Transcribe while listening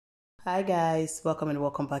Hi guys, welcome and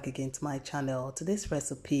welcome back again to my channel. Today's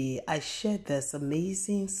recipe, I shared this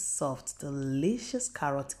amazing, soft, delicious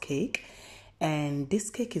carrot cake, and this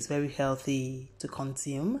cake is very healthy to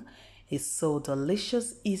consume. It's so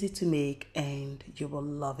delicious, easy to make, and you will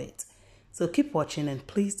love it. So keep watching and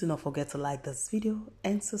please do not forget to like this video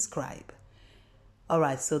and subscribe.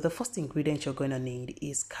 Alright, so the first ingredient you're going to need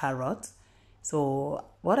is carrot. So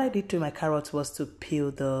what I did to my carrot was to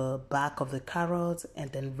peel the back of the carrot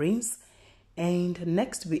and then rinse. And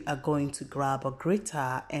next we are going to grab a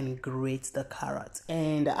grater and grate the carrot.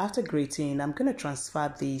 And after grating, I'm going to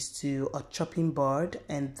transfer these to a chopping board,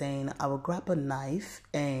 and then I will grab a knife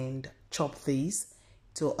and chop these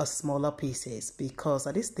to a smaller pieces because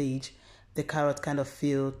at this stage the carrot kind of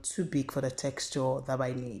feel too big for the texture that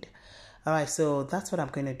I need. Alright, so that's what I'm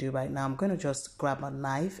going to do right now. I'm going to just grab a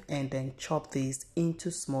knife and then chop these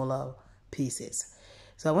into smaller pieces.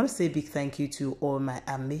 So I want to say a big thank you to all my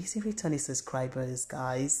amazing returning subscribers,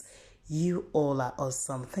 guys. You all are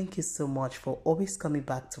awesome. Thank you so much for always coming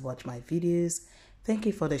back to watch my videos. Thank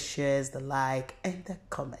you for the shares, the like, and the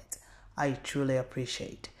comment. I truly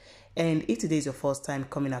appreciate. And if today is your first time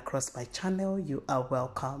coming across my channel, you are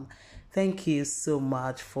welcome. Thank you so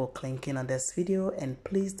much for clicking on this video, and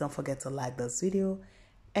please don't forget to like this video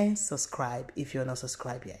and subscribe if you're not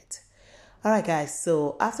subscribed yet. Alright guys,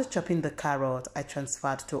 so after chopping the carrot, I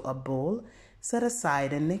transferred to a bowl, set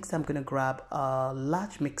aside, and next I'm going to grab a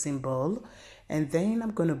large mixing bowl, and then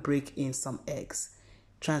I'm going to break in some eggs,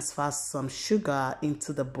 transfer some sugar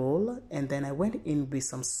into the bowl, and then I went in with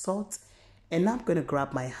some salt. And now I'm going to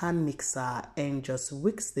grab my hand mixer and just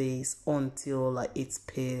whisk this until it's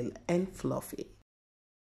pale and fluffy.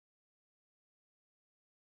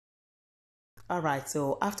 Alright,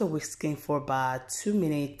 so after whisking for about 2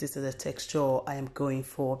 minutes, this is the texture I am going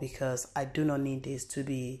for because I do not need this to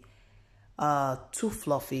be too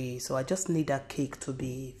fluffy. So I just need that cake to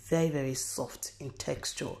be very soft in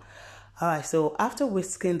texture. Alright, so after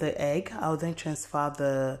whisking the egg, I'll then transfer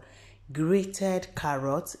the grated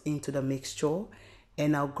carrot into the mixture,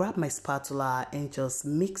 and I'll grab my spatula and just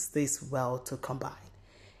mix this well to combine.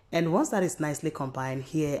 And once that is nicely combined,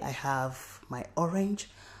 here I have my orange.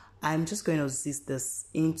 I'm just going to zest this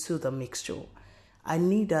into the mixture. I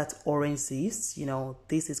need that orange zest,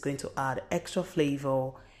 this is going to add extra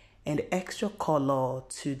flavor and extra color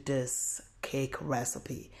to this cake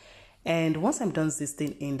recipe. And once I'm done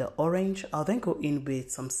zesting in the orange, I'll then go in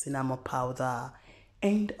with some cinnamon powder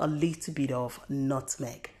and a little bit of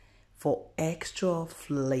nutmeg for extra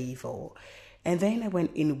flavor. And then I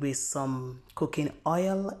went in with some cooking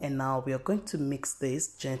oil, and now we are going to mix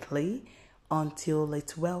this gently until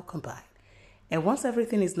it's well combined. And once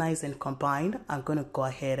everything is nice and combined, I'm going to go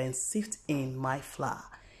ahead and sift in my flour.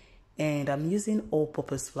 And I'm using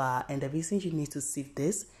all-purpose flour, and the reason you need to sift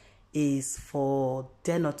this is for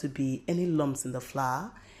there not to be any lumps in the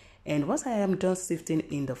flour. And once I am done sifting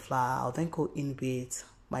in the flour, I'll then go in with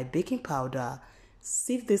my baking powder,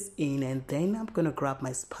 sift this in, and then I'm going to grab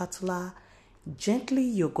my spatula. Gently,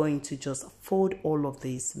 you're going to just fold all of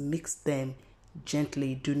these, mix them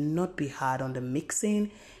gently. Do not be hard on the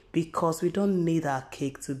mixing because we don't need our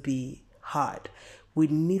cake to be hard. We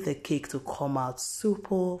need the cake to come out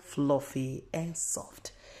super fluffy and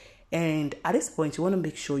soft. And at this point, you want to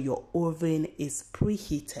make sure your oven is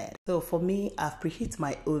preheated. So for me, I've preheated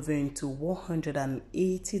my oven to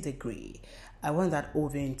 180 degrees. I want that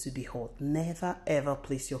oven to be hot. Never ever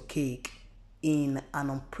place your cake in an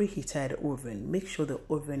unpreheated oven. Make sure the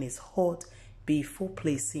oven is hot before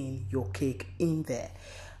placing your cake in there.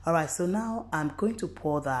 Alright, so now I'm going to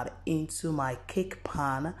pour that into my cake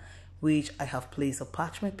pan, which I have placed a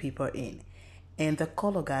parchment paper in. And the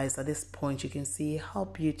color, guys, at this point you can see how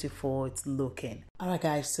beautiful it's looking. Alright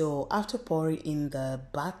guys, so after pouring in the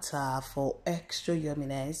batter for extra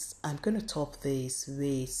yumminess, I'm going to top this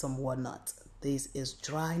with some walnut. This is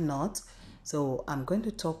dry nut, so I'm going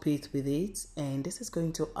to top it with it, and this is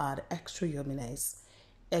going to add extra yumminess,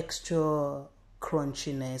 extra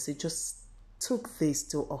crunchiness. It just took this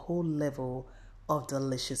to a whole level of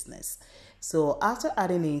deliciousness. So after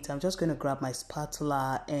adding it, I'm just going to grab my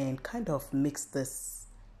spatula and kind of mix this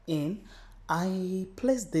in. I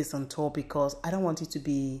place this on top because I don't want it to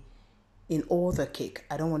be in all the cake.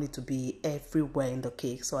 I don't want it to be everywhere in the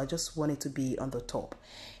cake, so I just want it to be on the top.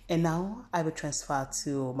 And now I will transfer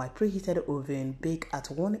to my preheated oven, bake at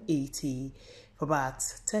 180 for about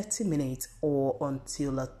 30 minutes or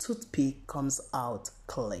until a toothpick comes out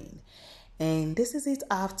clean. And this is it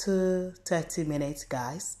after 30 minutes,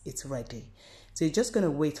 guys. It's ready. So you're just going to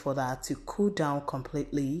wait for that to cool down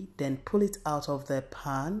completely, then pull it out of the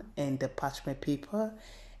pan and the parchment paper,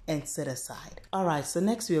 and set aside. Alright, so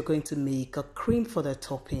next we are going to make a cream for the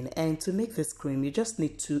topping, and to make this cream you just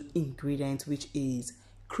need 2 ingredients, which is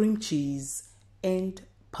cream cheese and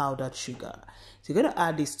powdered sugar. So you're going to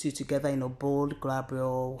add these 2 together in a bowl, grab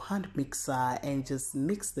your hand mixer and just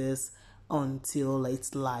mix this until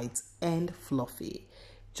it's light and fluffy,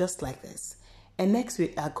 just like this. And next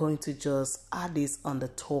we are going to just add this on the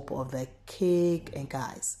top of the cake, and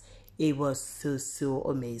guys, it was so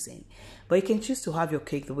amazing. But you can choose to have your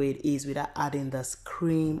cake the way it is without adding this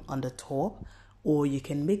cream on the top, or you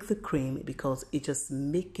can make the cream because it just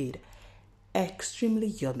make it extremely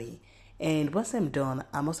yummy. And once I'm done,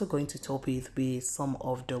 I'm also going to top it with some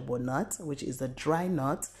of the walnut, which is the dry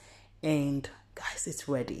nut. And guys, it's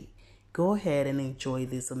ready. Go ahead and enjoy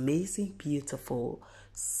this amazing, beautiful,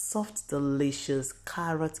 soft, delicious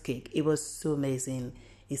carrot cake. It was so amazing.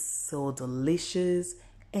 It's so delicious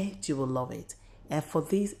and you will love it. And for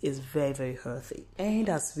this, is very healthy. And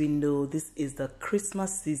as we know, this is the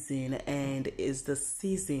Christmas season and is the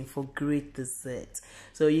season for great dessert.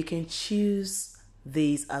 So you can choose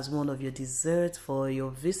this as one of your desserts for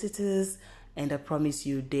your visitors, and I promise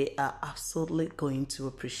you they are absolutely going to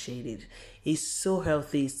appreciate it. It's so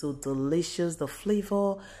healthy, so delicious. The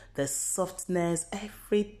flavor, the softness,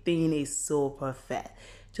 everything is so perfect.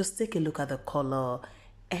 Just take a look at the color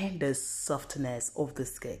and the softness of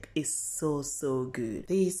this cake. Is so good.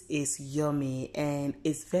 This is yummy and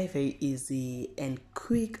it's very easy and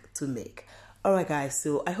quick to make. Alright guys,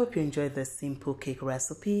 so I hope you enjoyed this simple cake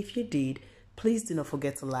recipe. If you did, please do not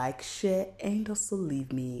forget to like, share, and also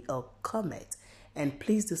leave me a comment. And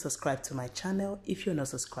please do subscribe to my channel if you're not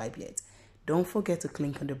subscribed yet. Don't forget to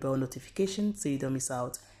click on the bell notification so you don't miss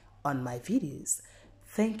out on my videos.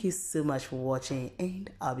 Thank you so much for watching,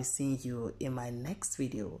 and I'll be seeing you in my next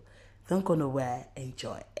video. Don't go nowhere,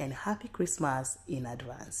 enjoy, and happy Christmas in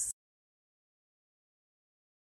advance.